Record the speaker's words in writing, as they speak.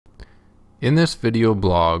In this video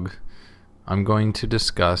blog, I'm going to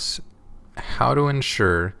discuss how to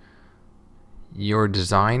ensure your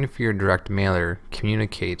design for your direct mailer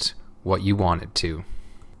communicates what you want it to.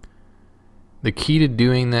 The key to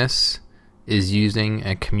doing this is using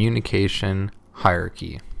a communication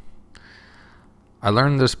hierarchy. I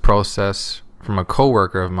learned this process from a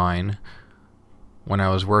coworker of mine when I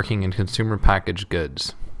was working in consumer packaged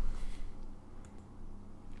goods.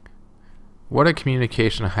 What a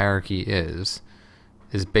communication hierarchy is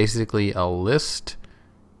basically a list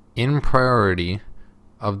in priority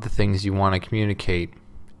of the things you want to communicate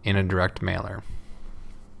in a direct mailer.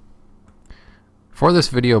 For this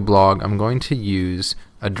video blog, I'm going to use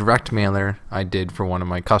a direct mailer I did for one of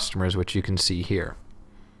my customers, which you can see here.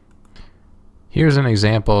 Here's an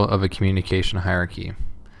example of a communication hierarchy.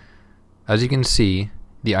 As you can see,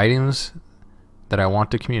 the items that I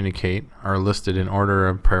want to communicate are listed in order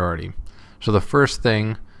of priority. So the first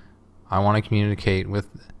thing I want to communicate with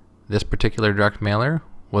this particular direct mailer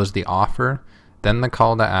was the offer, then the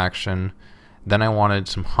call to action, then I wanted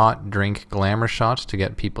some hot drink glamour shots to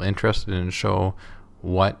get people interested and show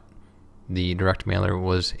what the direct mailer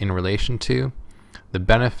was in relation to, the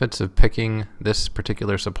benefits of picking this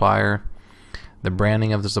particular supplier, the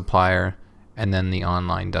branding of the supplier, and then the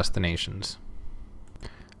online destinations.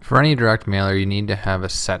 For any direct mailer, you need to have a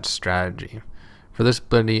set strategy. For this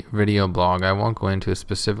video blog, I won't go into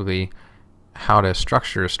specifically how to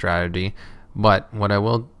structure a strategy, but what I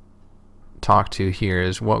will talk to here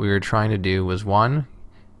is what we were trying to do was, one,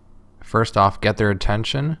 first off, get their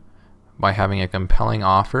attention by having a compelling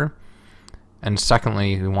offer, and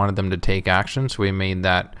secondly, we wanted them to take action, so we made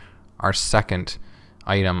that our second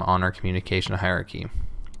item on our communication hierarchy.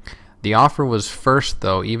 The offer was first,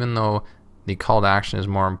 though, even though the call to action is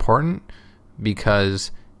more important,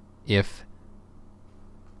 because if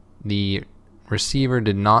the receiver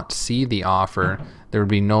did not see the offer, there would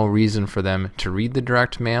be no reason for them to read the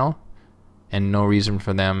direct mail and no reason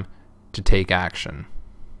for them to take action.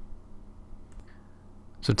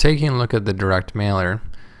 So taking a look at the direct mailer,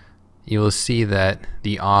 you will see that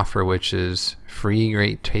the offer, which is free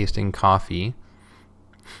great tasting coffee,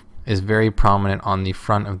 is very prominent on the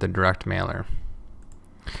front of the direct mailer.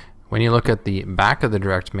 When you look at the back of the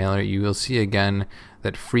direct mailer, you will see again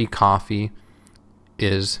that free coffee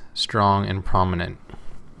is strong and prominent.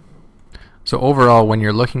 So overall, when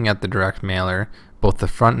you're looking at the direct mailer, both the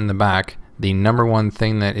front and the back, the number one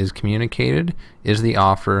thing that is communicated is the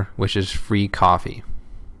offer, which is free coffee.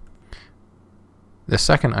 The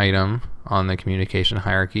second item on the communication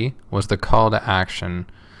hierarchy was the call to action.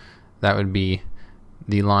 That would be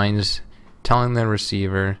the lines telling the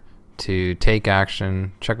receiver to take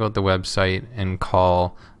action, check out the website, and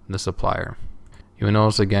call the supplier. You will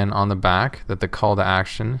notice again on the back that the call to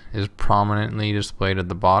action is prominently displayed at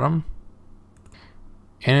the bottom,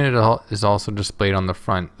 and it is also displayed on the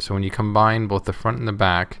front. So when you combine both the front and the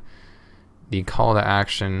back, the call to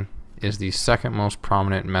action is the second most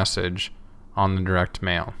prominent message on the direct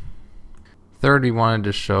mail. Third, we wanted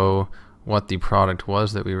to show what the product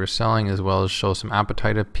was that we were selling, as well as show some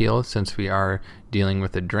appetite appeal since we are dealing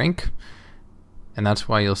with a drink. And that's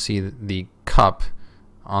why you'll see the cup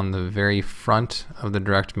on the very front of the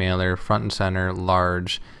direct mailer, front and center,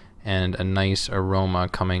 large, and a nice aroma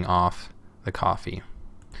coming off the coffee.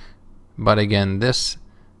 But again, this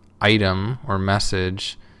item or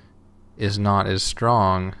message is not as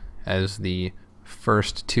strong as the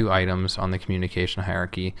first two items on the communication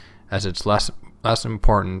hierarchy, as it's less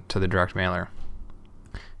important to the direct mailer.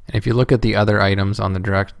 And if you look at the other items on the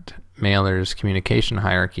direct mailer's communication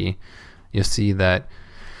hierarchy, you'll see that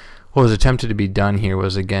what was attempted to be done here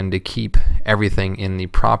was again to keep everything in the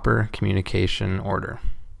proper communication order.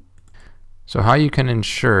 So how you can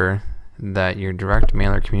ensure that your direct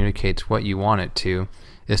mailer communicates what you want it to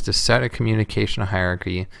is to set a communication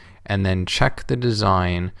hierarchy and then check the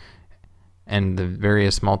design and the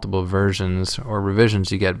various multiple versions or revisions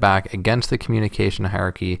you get back against the communication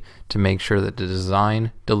hierarchy to make sure that the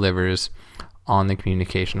design delivers on the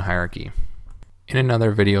communication hierarchy. In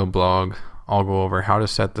another video blog, I'll go over how to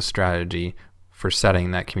set the strategy for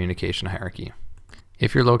setting that communication hierarchy.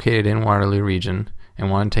 If you're located in Waterloo region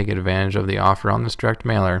and want to take advantage of the offer on this direct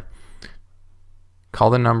mailer, call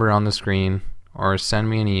the number on the screen or send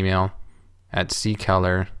me an email at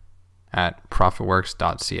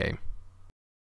ckeller@profitworks.ca.